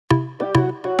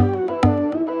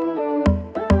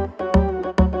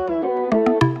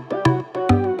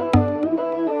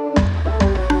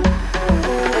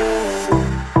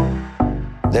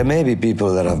There may be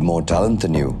people that have more talent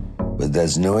than you, but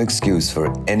there's no excuse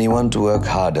for anyone to work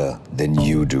harder than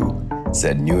you do,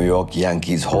 said New York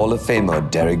Yankees Hall of Famer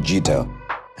Derek Jeter.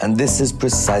 And this is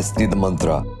precisely the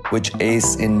mantra which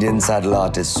ace Indian saddle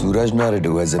artist Suraj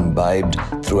Narredu has imbibed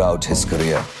throughout his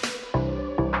career.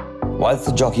 Whilst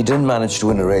the jockey didn't manage to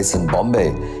win a race in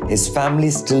Bombay, his family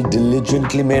still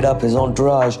diligently made up his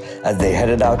entourage as they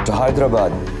headed out to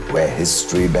Hyderabad, where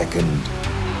history beckoned.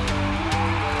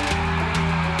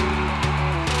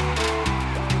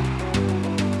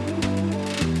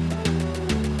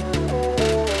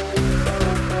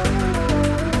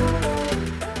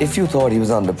 If you thought he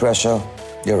was under pressure,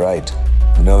 you're right.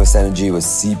 The nervous energy was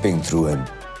seeping through him.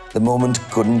 The moment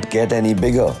couldn't get any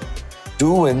bigger.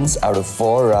 2 wins out of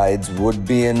 4 rides would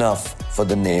be enough for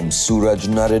the name Suraj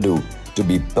Narredu to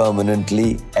be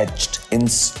permanently etched in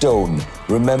stone,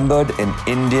 remembered in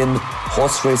Indian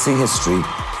horse racing history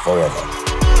forever.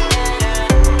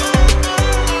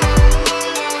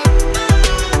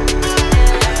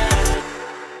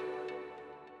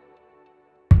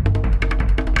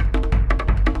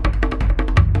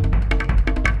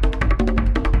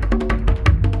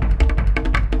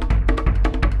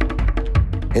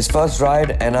 His first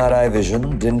ride, NRI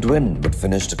Vision, didn't win but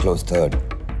finished a close third,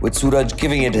 with Suraj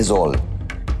giving it his all.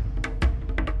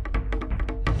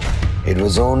 It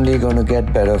was only going to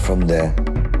get better from there.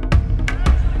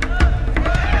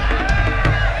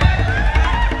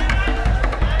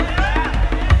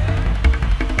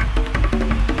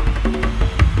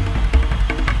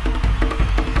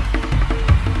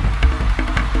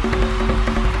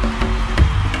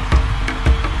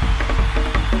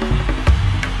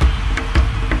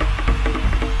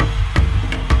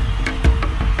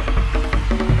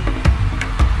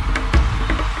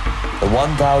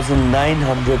 The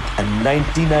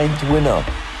 1999th winner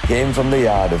came from the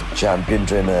yard of champion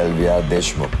trainer LVR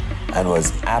Deshmukh and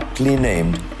was aptly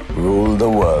named Rule the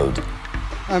World.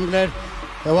 I'm glad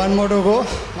one more to go.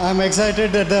 I'm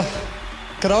excited that the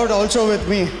crowd also with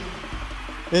me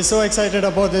is so excited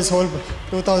about this whole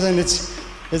 2000. It's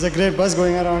a great buzz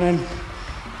going around and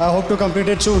I hope to complete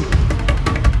it soon.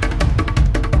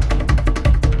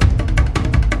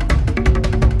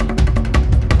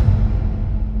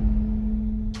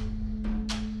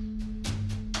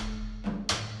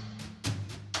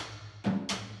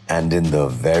 And in the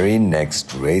very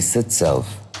next race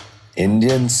itself,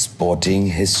 Indian sporting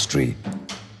history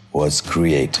was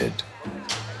created.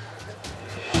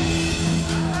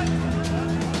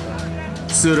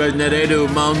 Suraj Narredu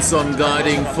mounts on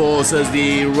guiding force as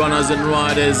the runners and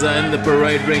riders are in the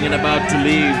parade ring and about to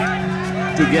leave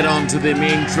to get onto the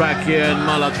main track here in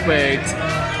Malakpet.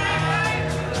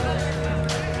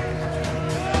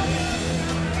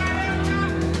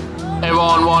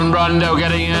 One Brando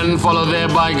getting in, followed there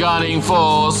by Guiding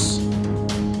Force.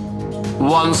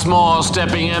 Once more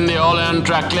stepping in, the all-in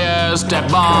track clear, step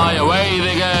by, away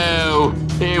they go.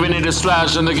 Even it is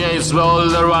slashed in the gates roll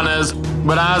the runners,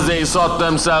 but as they sort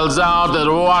themselves out, they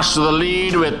rush to the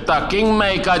lead with the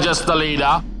Kingmaker just the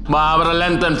leader. By about a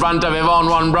length in front of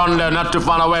One Brando, not too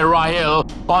far away Rahil.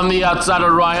 On the outside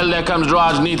of Rahil, there comes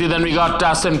Rajniti, then we got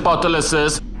Tassin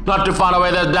Potolysis. Not too far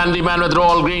away, there's Dandy Man with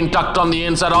Royal Green tucked on the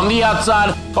inside. On the outside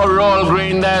of Royal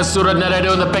Green, there's Suraj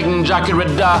Narredu in the picking jacket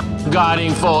with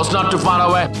Guiding Force. Not too far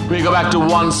away, we go back to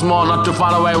once more. Not too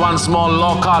far away, once more.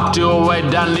 Lockhart, 2 away,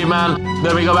 Dandy Man.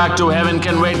 Then we go back to Heaven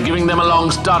Can Wait, giving them a long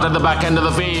start at the back end of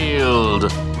the field.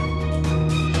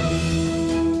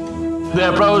 They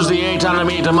approach the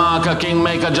 800-meter marker,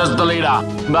 Kingmaker just the leader.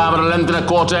 By about a length and a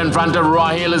quarter in front of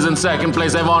Rahil is in second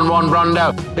place. One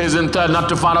Brando is in third, not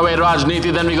too far away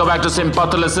Rajniti. Then we go back to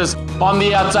Sympatholysis. On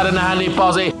the outside in a handy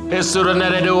posse is Suraj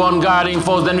Narredu on Guiding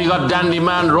Force. Then we got Dandy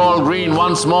Man, Royal Green,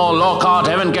 once more. Lockhart,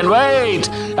 Heaven Can Wait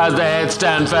as the heads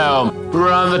stand firm.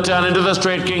 Round the turn into the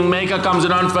straight, Kingmaker comes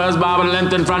in on first. By about a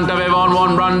length in front of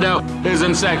One Brando is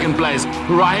in second place.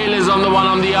 Rahil is on the one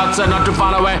on the outside, not too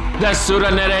far away. There's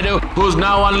Suraj Narredu, who's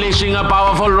now unleashing a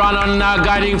powerful run on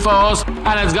Guiding Force,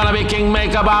 and it's gonna be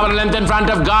Kingmaker by a length in front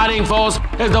of Guiding Force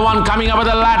is the one coming up with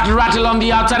a rattle on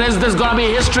the outside. Is this gonna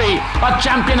be history? A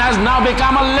champion has now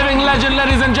become a living legend,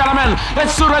 ladies and gentlemen.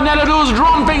 It's Suraj Narredu who's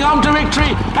romping home to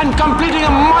victory and completing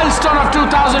a milestone of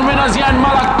 2000 winners here in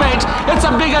Malakpet. It's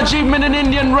a big achievement moment in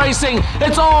Indian racing.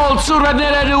 It's all Suraj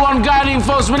Narredu on guiding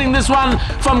force, winning this one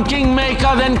from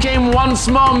Kingmaker. Then came once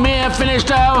more Mir, finished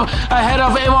ahead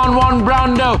of Avon Von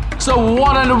Brando. So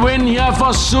what a win here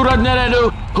for Suraj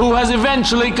Narredu, who has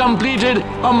eventually completed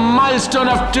a milestone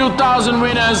of 2,000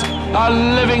 winners. A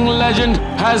living legend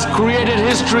has created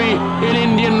history in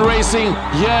Indian racing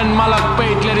here in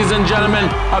Malakpet, ladies and gentlemen.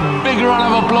 A big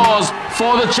round of applause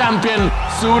for the champion,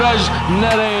 Suraj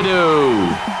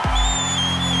Narredu.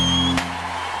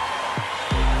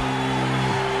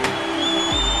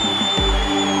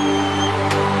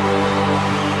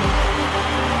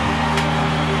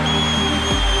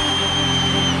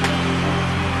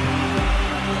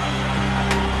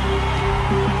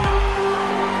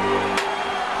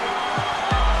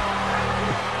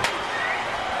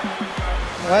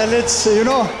 Well, it's,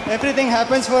 everything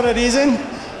happens for a reason.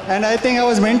 And I think I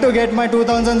was meant to get my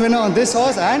 2000 winner on this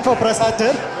horse and for Prasad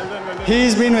sir.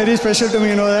 He's been very special to me,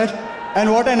 you know that. And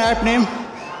what an apt name.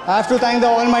 I have to thank the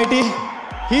Almighty.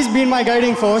 He's been my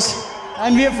guiding force.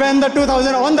 And we have won the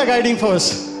 2000 on the guiding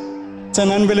force. It's an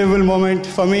unbelievable moment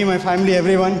for me, my family,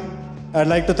 everyone. I'd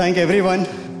like to thank everyone,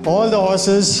 all the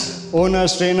horses,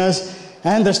 owners, trainers,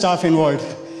 and the staff involved.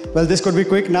 Well, this could be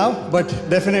quick now, but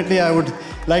definitely I would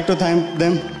like to thank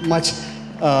them much,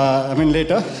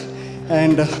 later.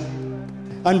 And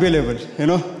unbelievable,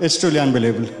 it's truly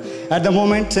unbelievable. At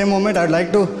the same moment, I'd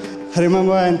like to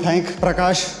remember and thank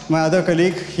Prakash, my other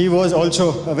colleague. He was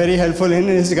also very helpful in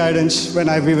his guidance when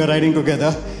we were riding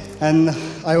together. And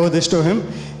I owe this to him.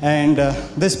 And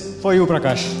this for you,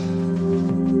 Prakash.